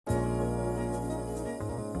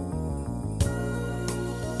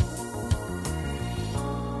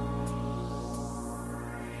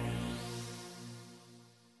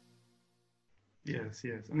Yes,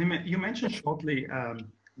 yes. And you mentioned shortly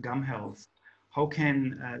gum health. How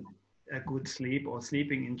can a good sleep or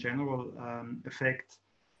sleeping in general affect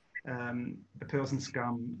a person's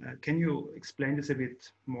gum? Can you explain this a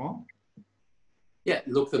bit more? Yeah,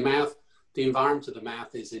 look, the environment of the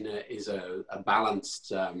mouth is a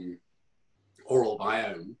balanced oral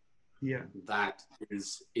biome. Yeah. That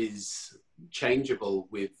is changeable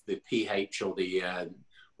with the pH or the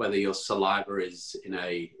whether your saliva is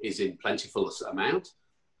in plentiful amount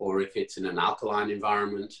or if it's in an alkaline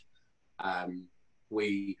environment.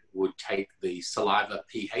 We would take the saliva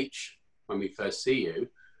pH when we first see you,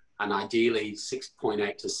 and ideally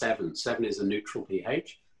 6.8 to 7. 7 is a neutral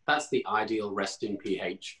pH. That's the ideal resting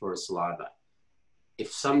pH for a saliva.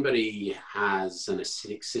 If somebody has an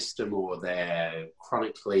acidic system or they're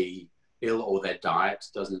chronically ill or their diet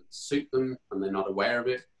doesn't suit them and they're not aware of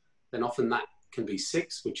it, then often that can be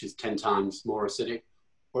 6, which is 10 times more acidic,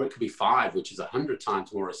 or it could be 5, which is 100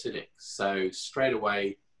 times more acidic. So straight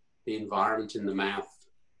away, the environment in the mouth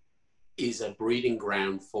is a breeding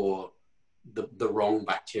ground for the wrong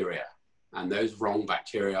bacteria. And those wrong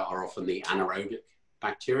bacteria are often the anaerobic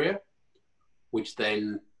bacteria, which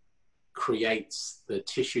then creates the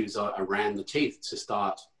tissues around the teeth to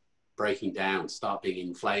start breaking down, start being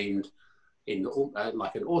inflamed in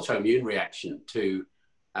like an autoimmune reaction to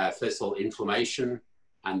first of all inflammation,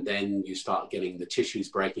 and then you start getting the tissues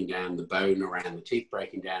breaking down, the bone around the teeth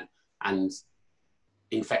breaking down, and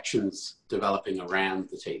infections developing around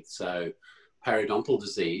the teeth. So periodontal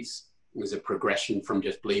disease is a progression from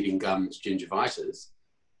just bleeding gums, gingivitis,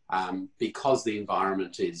 because the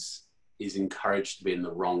environment is encouraged to be in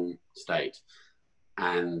the wrong state.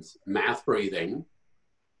 And mouth breathing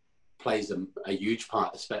plays a huge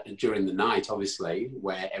part, especially during the night, obviously,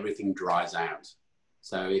 where everything dries out.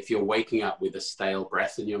 So if you're waking up with a stale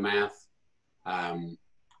breath in your mouth,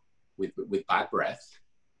 with bad breath,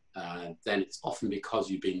 then it's often because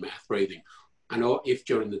you've been mouth breathing. And if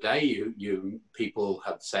during the day you people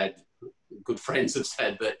have said, good friends have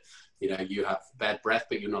said that you have bad breath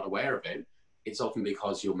but you're not aware of it, it's often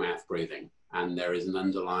because you're mouth breathing and there is an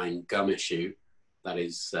underlying gum issue that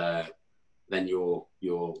is then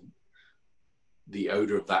the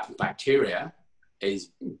odor of that bacteria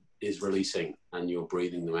is releasing and you're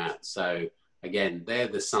breathing them out. So again, they're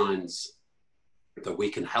the signs that we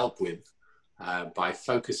can help with by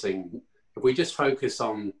focusing. If we just focus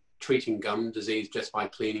on treating gum disease just by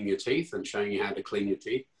cleaning your teeth and showing you how to clean your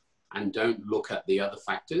teeth, and don't look at the other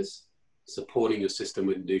factors, supporting your system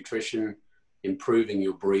with nutrition, improving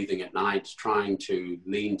your breathing at night, trying to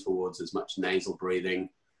lean towards as much nasal breathing,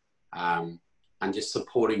 and just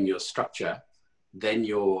supporting your structure, then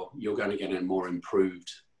you're going to get a more improved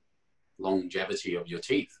longevity of your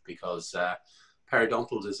teeth, because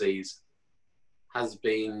periodontal disease has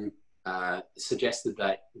been suggested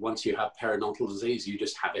that once you have periodontal disease, you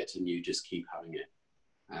just have it and you just keep having it.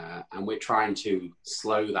 And we're trying to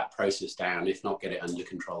slow that process down, if not get it under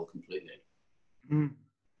control completely. Mm.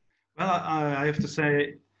 Well, I have to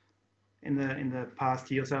say, in the past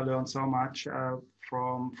years, I learned so much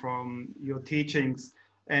from your teachings.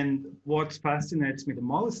 And what fascinates me the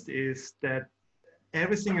most is that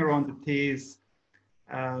everything around the teeth,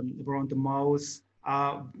 around the mouth,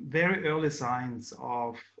 are very early signs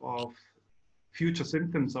of future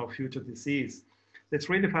symptoms of future disease. It's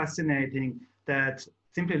really fascinating that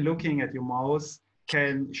simply looking at your mouth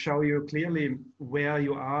can show you clearly where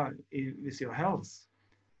you are with your health.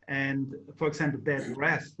 And for example, bad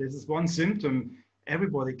breath, this is one symptom.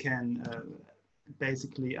 Everybody can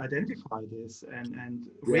basically identify this and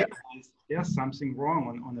realize there's something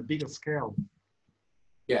wrong on a bigger scale.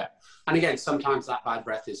 Yeah. And again, sometimes that bad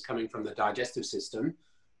breath is coming from the digestive system.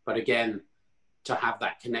 But again, to have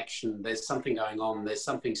that connection, there's something going on. There's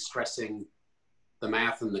something stressing the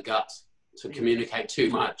mouth and the gut to communicate too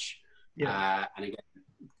much. Yeah. And again,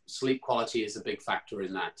 sleep quality is a big factor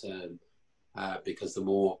in that, because the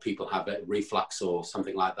more people have a reflux or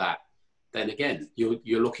something like that, then again,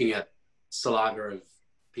 you're looking at saliva of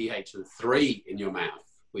pH of 3 in your mouth,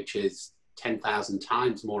 which is 10,000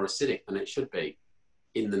 times more acidic than it should be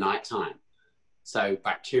in the nighttime. So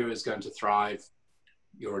bacteria is going to thrive.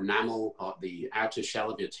 Your enamel, or the outer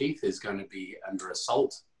shell of your teeth, is going to be under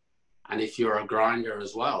assault. And if you're a grinder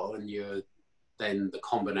as well, and then the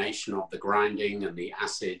combination of the grinding and the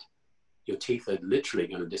acid, your teeth are literally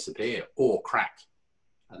going to disappear or crack.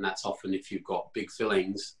 And that's often, if you've got big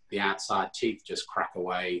fillings, the outside teeth just crack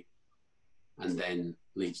away and then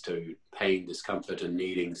leads to pain, discomfort, and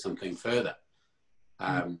needing something further.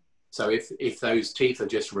 So if those teeth are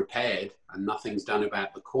just repaired and nothing's done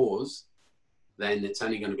about the cause, then it's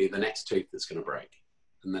only going to be the next tooth that's going to break.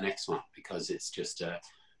 and the next one, because it's just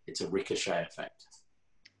it's a ricochet effect.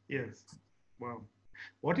 Yes. Wow.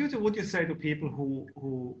 What would you say to people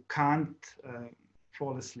who can't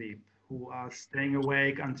fall asleep, who are staying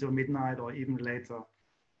awake until midnight or even later?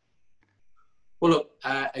 Well, look,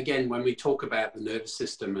 again, when we talk about the nervous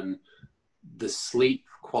system, and the sleep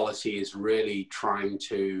quality is really trying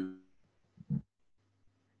to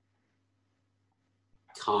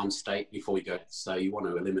calm state before you go. So you want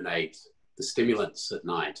to eliminate the stimulants at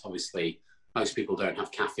night. Obviously, most people don't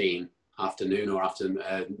have caffeine after noon or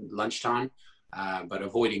after lunchtime, but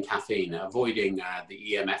avoiding caffeine, avoiding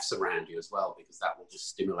the EMFs around you as well, because that will just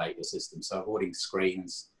stimulate your system. So avoiding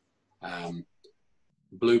screens,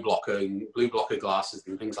 blue blocker glasses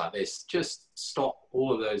and things like this, just stop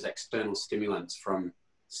all of those external stimulants from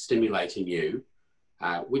stimulating you,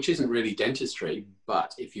 which isn't really dentistry,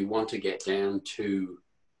 but if you want to get down to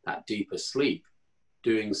that deeper sleep,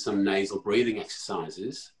 doing some nasal breathing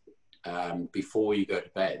exercises before you go to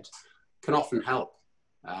bed can often help.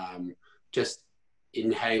 Just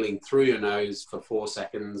inhaling through your nose for 4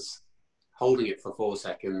 seconds, holding it for 4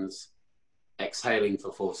 seconds, exhaling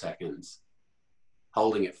for 4 seconds,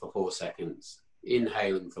 holding it for 4 seconds,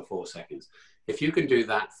 inhaling for 4 seconds. If you can do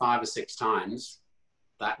that 5 or 6 times,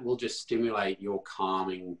 that will just stimulate your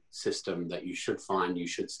calming system that you should find you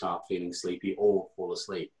should start feeling sleepy or fall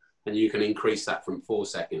asleep. And you can increase that from 4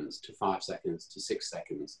 seconds to 5 seconds to 6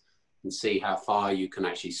 seconds and see how far you can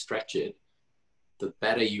actually stretch it. The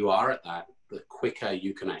better you are at that, the quicker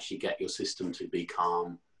you can actually get your system to be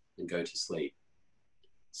calm and go to sleep.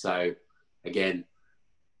 So again,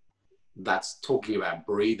 that's talking about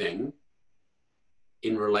breathing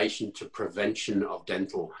in relation to prevention of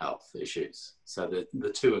dental health issues. So the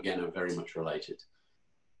two, again, are very much related.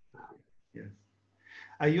 Yes.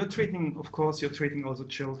 You're treating, of course, you're treating also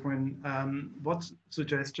children. What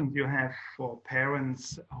suggestions do you have for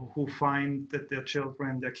parents who find that their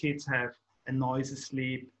children, their kids have a noisy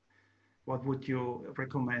sleep? What would you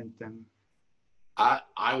recommend them?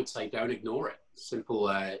 I would say don't ignore it. Simple.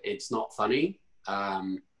 It's not funny.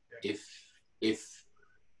 If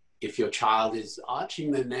your child is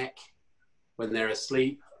arching their neck when they're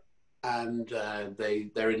asleep and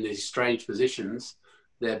they're in these strange positions,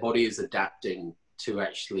 their body is adapting to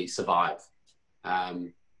actually survive,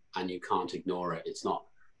 and you can't ignore it. It's not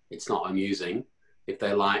amusing. If they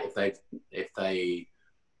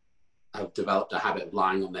have developed a habit of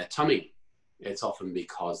lying on their tummy, it's often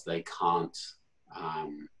because they can't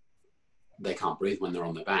breathe when they're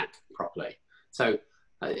on their back properly. So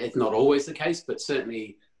it's not always the case, but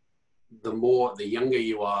certainly the younger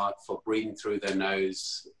you are for breathing through their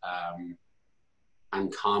nose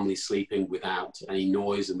and calmly sleeping without any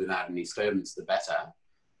noise and without any disturbance, the better.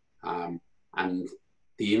 And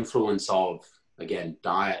the influence of, again,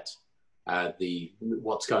 diet,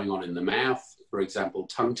 what's going on in the mouth, for example,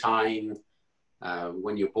 tongue tying.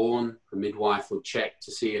 When you're born, the midwife would check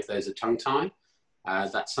to see if there's a tongue tie.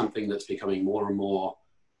 That's something that's becoming more and more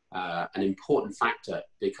an important factor,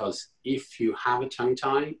 because if you have a tongue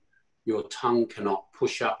tie, your tongue cannot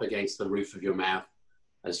push up against the roof of your mouth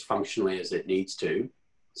as functionally as it needs to.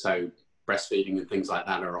 So breastfeeding and things like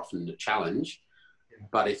that are often a challenge. Yeah.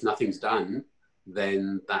 But if nothing's done,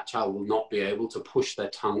 then that child will not be able to push their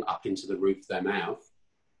tongue up into the roof of their mouth.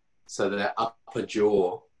 So their upper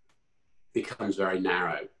jaw becomes very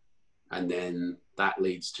narrow. And then that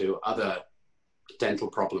leads to other dental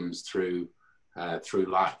problems through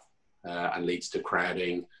life, and leads to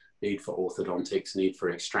crowding, need for orthodontics, need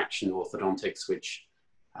for extraction orthodontics, which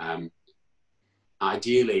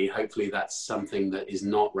ideally, hopefully that's something that is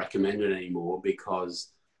not recommended anymore, because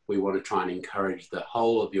we want to try and encourage the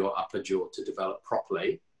whole of your upper jaw to develop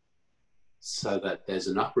properly, so that there's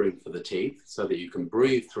enough room for the teeth, so that you can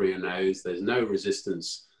breathe through your nose. There's no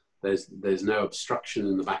resistance. There's no obstruction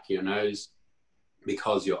in the back of your nose,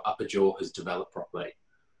 because your upper jaw has developed properly.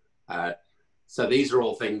 So these are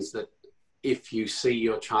all things that, if you see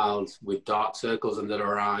your child with dark circles under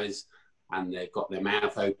their eyes and they've got their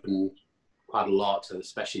mouth open quite a lot,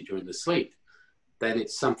 especially during the sleep, then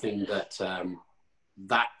it's something that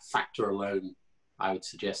that factor alone, I would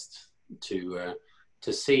suggest to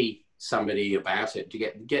see somebody about it, to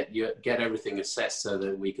get everything assessed, so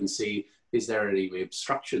that we can see, is there any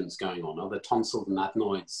obstructions going on? Are the tonsils and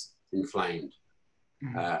adenoids inflamed?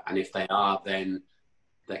 Mm-hmm. And if they are, then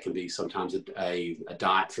there can be sometimes a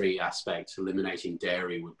dietary aspect. Eliminating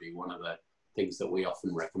dairy would be one of the things that we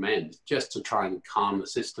often recommend, just to try and calm the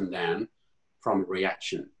system down from a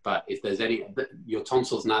reaction. But if there's your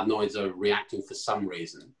tonsils and adenoids are reacting for some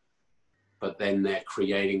reason, but then they're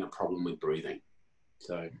creating a problem with breathing.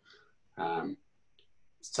 So I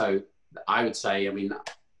would say, I mean,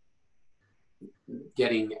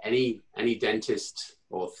 getting any dentist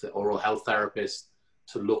or oral health therapist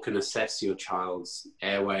to look and assess your child's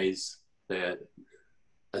airways,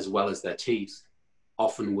 as well as their teeth,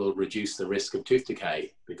 often will reduce the risk of tooth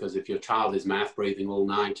decay, because if your child is mouth breathing all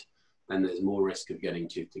night, then there's more risk of getting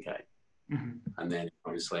tooth decay. Mm-hmm. And then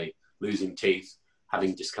obviously losing teeth,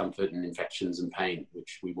 having discomfort and infections and pain,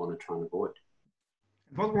 which we want to try and avoid.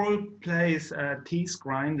 What role plays teeth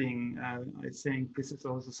grinding? I think this is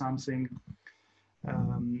also something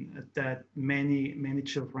that many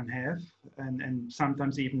children have, and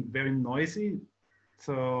sometimes even very noisy.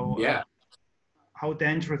 So yeah. How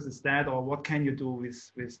dangerous is that, or what can you do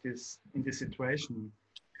with this in this situation?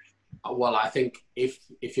 Well, I think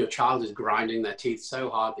if your child is grinding their teeth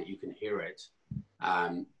so hard that you can hear it,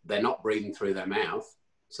 they're not breathing through their mouth,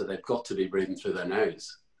 so they've got to be breathing through their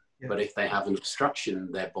nose. Yeah. But if they have an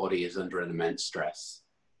obstruction, their body is under an immense stress.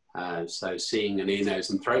 So seeing an ear,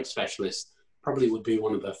 nose and throat specialist probably would be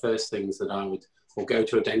one of the first things that I would, or go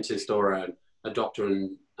to a dentist or a doctor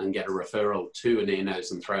and get a referral to an ear,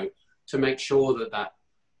 nose and throat to make sure that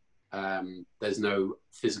there's no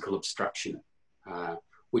physical obstruction,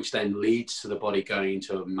 which then leads to the body going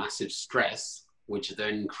into a massive stress, which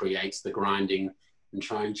then creates the grinding and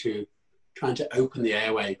trying to open the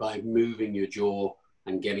airway by moving your jaw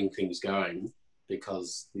and getting things going,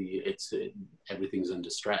 because everything's under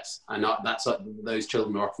stress. And those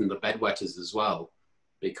children are often the bedwetters as well,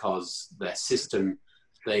 because their system,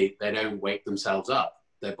 they don't wake themselves up.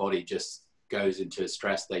 Their body just goes into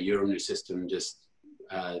stress. Their urinary system just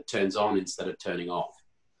turns on instead of turning off.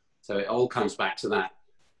 So it all comes back to that,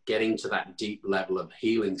 getting to that deep level of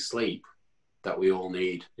healing sleep that we all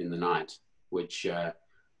need in the night, which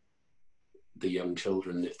the young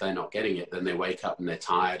children, if they're not getting it, then they wake up and they're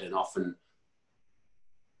tired and often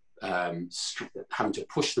having to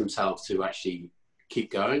push themselves to actually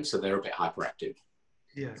keep going. So they're a bit hyperactive.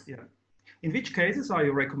 Yeah, yeah. In which cases are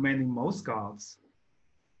you recommending most guards?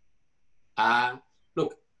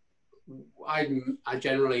 Look, I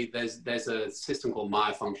generally, there's a system called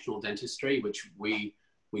myofunctional dentistry, which we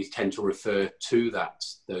tend to refer to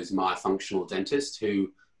those myofunctional dentists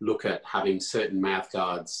who look at having certain mouth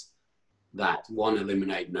guards that, one,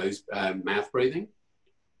 eliminate mouth breathing,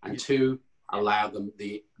 and two, allow them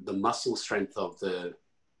the muscle strength of the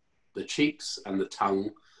cheeks and the tongue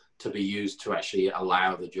to be used to actually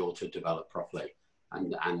allow the jaw to develop properly.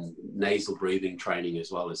 And nasal breathing training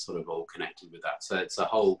as well is sort of all connected with that. So it's a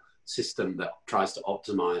whole system that tries to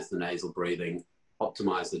optimize the nasal breathing,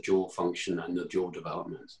 optimize the jaw function and the jaw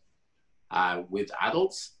development. With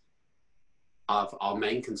adults, our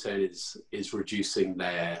main concern is reducing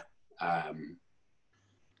their,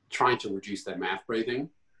 trying to reduce their mouth breathing.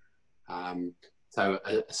 So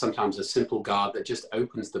sometimes a simple guard that just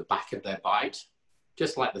opens the back of their bite,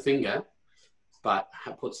 just like the finger, but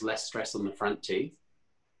puts less stress on the front teeth,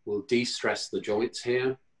 will de-stress the joints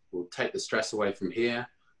here, will take the stress away from here,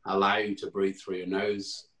 allow you to breathe through your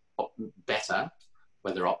nose better.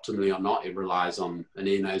 Whether optimally or not, it relies on an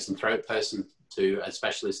ear, nose and throat person, a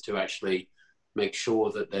specialist, to actually make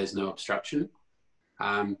sure that there's no obstruction.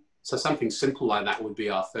 So something simple like that would be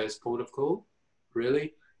our first port of call,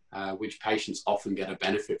 really, which patients often get a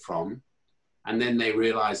benefit from. And then they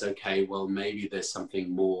realize, okay, well, maybe there's something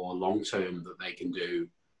more long-term that they can do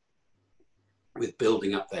with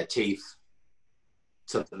building up their teeth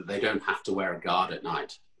so that they don't have to wear a guard at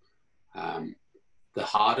night. The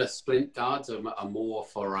harder splint guards are more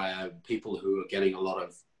for people who are getting a lot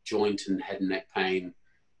of joint and head and neck pain,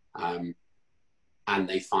 and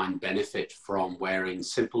they find benefit from wearing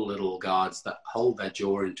simple little guards that hold their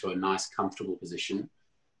jaw into a nice, comfortable position.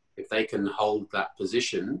 If they can hold that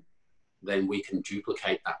position, then we can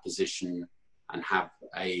duplicate that position and have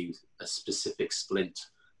a specific splint,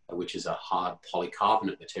 which is a hard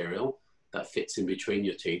polycarbonate material that fits in between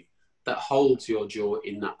your teeth, that holds your jaw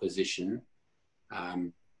in that position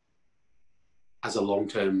as a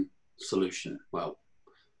long-term solution, well,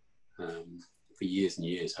 for years and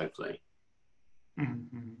years, hopefully.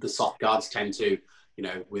 Mm-hmm. The soft guards tend to,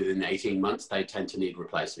 within 18 months, they tend to need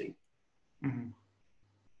replacing. Mm-hmm.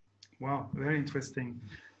 Wow, very interesting.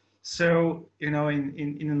 So, in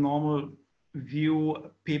a normal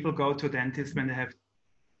view, people go to a dentist when they have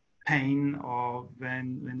pain, or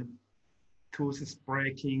when the tooth is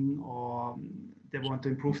breaking, or they want to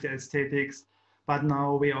improve their aesthetics. But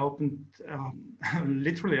now we opened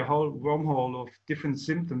literally a whole wormhole of different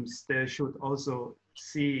symptoms. They should also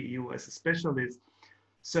see you as a specialist.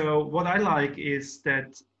 So what I like is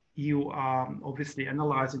that you are obviously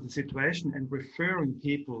analyzing the situation and referring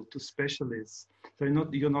people to specialists. So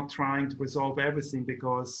you're not trying to resolve everything,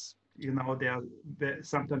 because you know, they are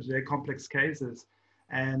sometimes very complex cases.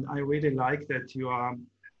 And I really like that you are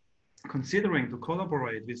considering to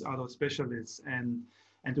collaborate with other specialists and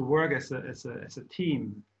to work as a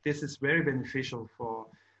team. This is very beneficial for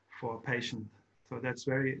a patient. So that's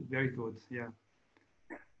very, very good. Yeah.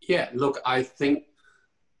 Yeah, look, I think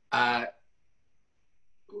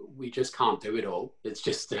we just can't do it all. It's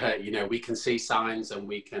just, you know, we can see signs and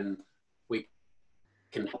we can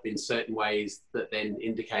help in certain ways that then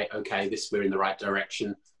indicate, okay, we're in the right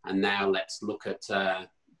direction. And now let's look at the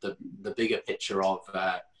bigger picture of,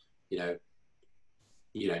 you know,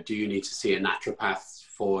 do you need to see a naturopath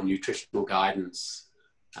for nutritional guidance?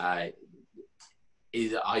 Are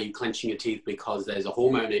you clenching your teeth because there's a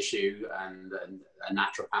hormone issue, and a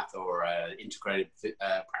naturopath or an integrated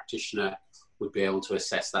practitioner would be able to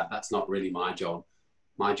assess that? That's not really my job.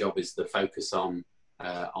 My job is to focus on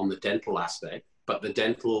the dental aspect, but the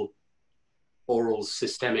dental oral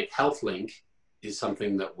systemic health link is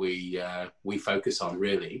something that we focus on,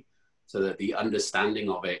 really, so that the understanding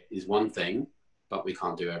of it is one thing, but we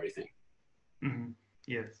can't do everything. Mm-hmm.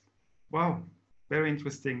 Yes. Wow. Very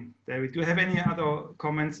interesting. David, do you have any other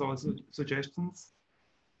comments or suggestions?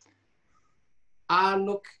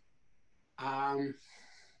 Look, I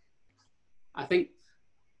think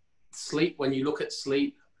sleep, when you look at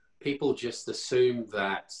sleep, people just assume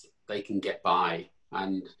that they can get by.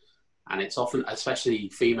 And it's often, especially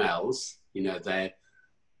females, you know,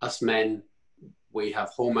 us men, we have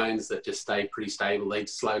hormones that just stay pretty stable. They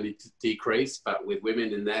slowly decrease, but with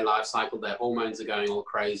women in their life cycle, their hormones are going all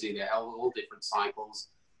crazy. They're all different cycles,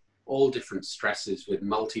 all different stresses with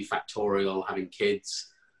multifactorial, having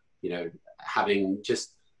kids, you know,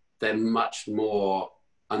 they're much more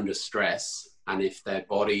under stress. And if their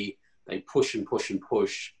body, they push and push and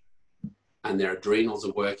push, and their adrenals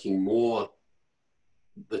are working more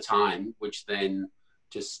the time, which then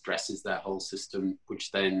just stresses their whole system,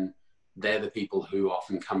 which then they're the people who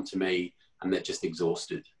often come to me and they're just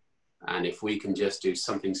exhausted. And if we can just do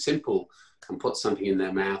something simple and put something in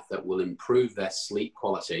their mouth that will improve their sleep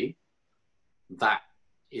quality, that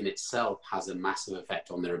in itself has a massive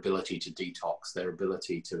effect on their ability to detox, their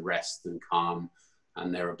ability to rest and calm,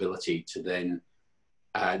 and their ability to then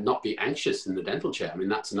not be anxious in the dental chair. I mean,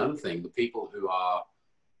 that's another thing. The people who are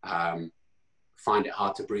find it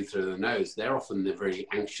hard to breathe through the nose, they're often the very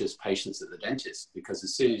anxious patients at the dentist, because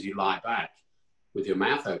as soon as you lie back with your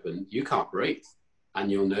mouth open, you can't breathe,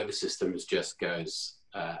 and your nervous system just goes,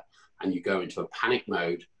 and you go into a panic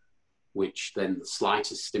mode, which then the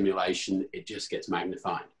slightest stimulation, it just gets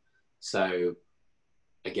magnified. So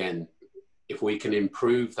again, if we can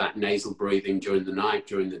improve that nasal breathing during the night,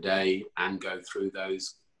 during the day, and go through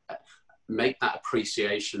those, make that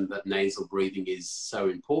appreciation that nasal breathing is so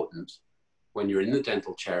important. When you're in the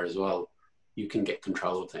dental chair as well, you can get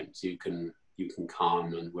control of things. You can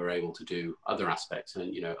calm, and we're able to do other aspects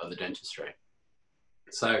and, you know, other dentistry.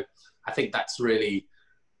 So I think that's really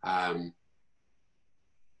the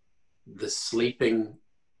sleeping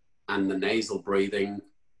and the nasal breathing,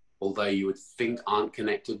 although you would think aren't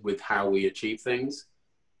connected with how we achieve things.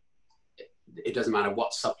 It doesn't matter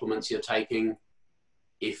what supplements you're taking.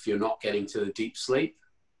 If you're not getting to the deep sleep,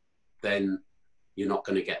 then you're not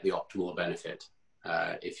going to get the optimal benefit.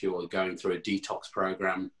 If you're going through a detox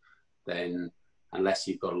program, then unless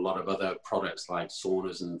you've got a lot of other products like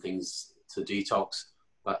saunas and things to detox,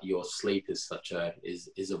 but your sleep is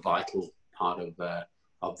is a vital part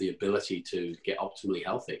of the ability to get optimally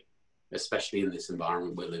healthy, especially in this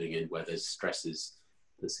environment we're living in, where there's stresses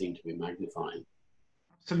that seem to be magnifying.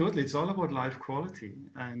 Absolutely, it's all about life quality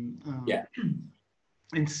and yeah,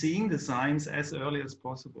 and seeing the signs as early as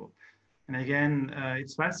possible. And again,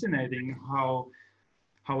 it's fascinating how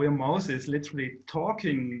your mouse is literally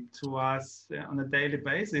talking to us on a daily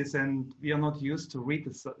basis, and we are not used to read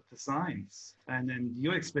the signs. And then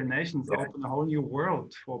your explanations open a whole new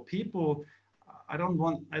world for people.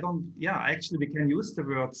 Actually, we can use the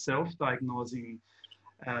word self-diagnosing.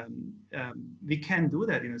 We can do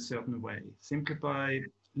that in a certain way, simply by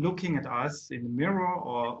looking at us in the mirror,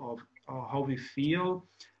 or how we feel,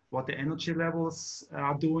 what the energy levels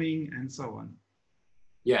are doing, and so on.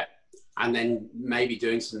 Yeah, and then maybe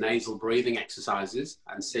doing some nasal breathing exercises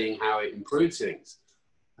and seeing how it improves things.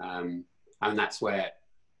 And that's where,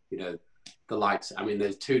 you know, the likes, I mean,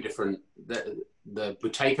 there's two different, the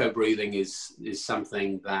Buteyko breathing is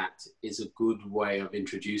something that is a good way of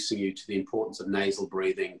introducing you to the importance of nasal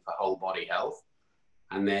breathing for whole body health.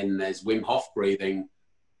 And then there's Wim Hof breathing,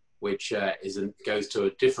 which goes to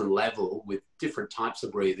a different level with different types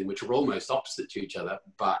of breathing, which are almost opposite to each other,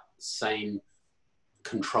 but same,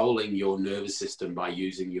 controlling your nervous system by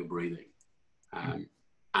using your breathing.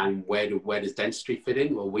 And where does dentistry fit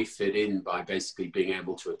in? Well, we fit in by basically being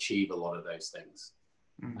able to achieve a lot of those things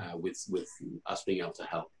with us being able to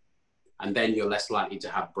help. And then you're less likely to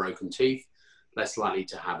have broken teeth, less likely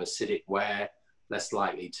to have acidic wear, less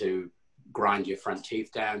likely to grind your front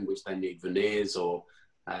teeth down, which then need veneers, or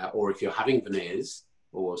if you're having veneers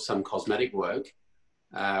or some cosmetic work,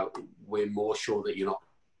 we're more sure that you're not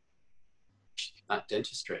that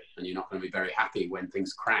dentistry, and you're not going to be very happy when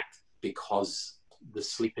things crack because the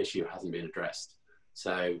sleep issue hasn't been addressed.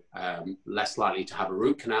 So less likely to have a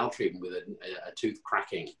root canal treatment with a tooth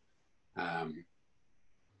cracking, a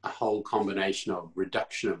whole combination of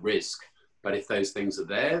reduction of risk. But if those things are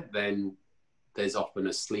there, then there's often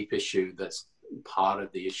a sleep issue that's part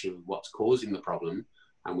of the issue of what's causing the problem,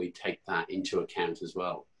 and we take that into account as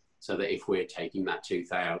well. So that if we're taking that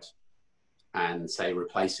tooth out and say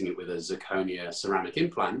replacing it with a zirconia ceramic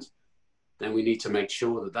implant, then we need to make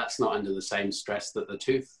sure that that's not under the same stress that the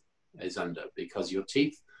tooth is under, because your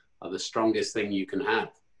teeth are the strongest thing you can have.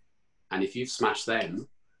 And if you've smashed them,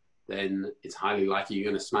 then it's highly likely you're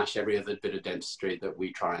going to smash every other bit of dentistry that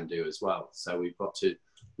we try and do as well. So we've got to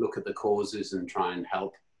look at the causes and try and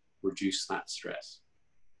help reduce that stress.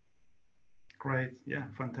 Great. Yeah,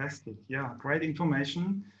 fantastic. Yeah, great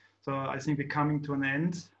information. So I think we're coming to an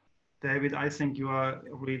end. David, I think you are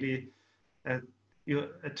really you're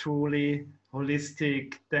a truly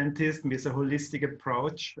holistic dentist with a holistic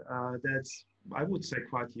approach that's, I would say,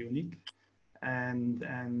 quite unique.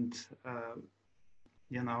 And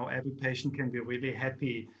you know, every patient can be really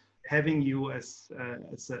happy having you as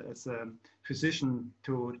a physician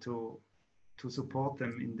to support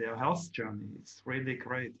them in their health journey. It's really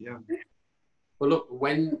great. Yeah. Well, look,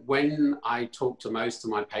 when I talk to most of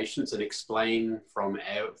my patients and explain from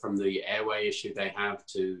the airway issue they have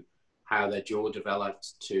to how their jaw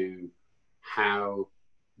developed to how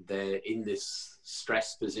they're in this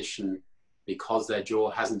stress position because their jaw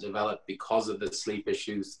hasn't developed because of the sleep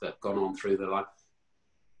issues that have gone on through their life,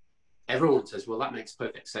 everyone says, well, that makes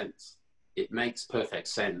perfect sense. It makes perfect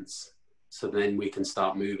sense. So then we can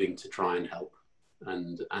start moving to try and help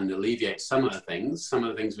and alleviate some of the things. Some of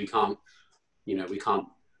the things we can't, you know, we can't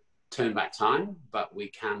turn back time, but we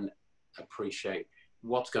can appreciate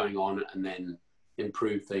what's going on and then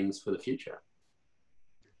improve things for the future.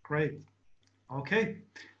 Great. Okay.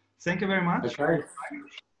 Thank you very much. Okay.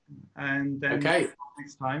 And then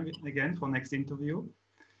next time again for next interview.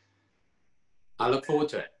 I look forward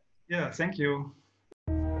to it. Yeah, thank you.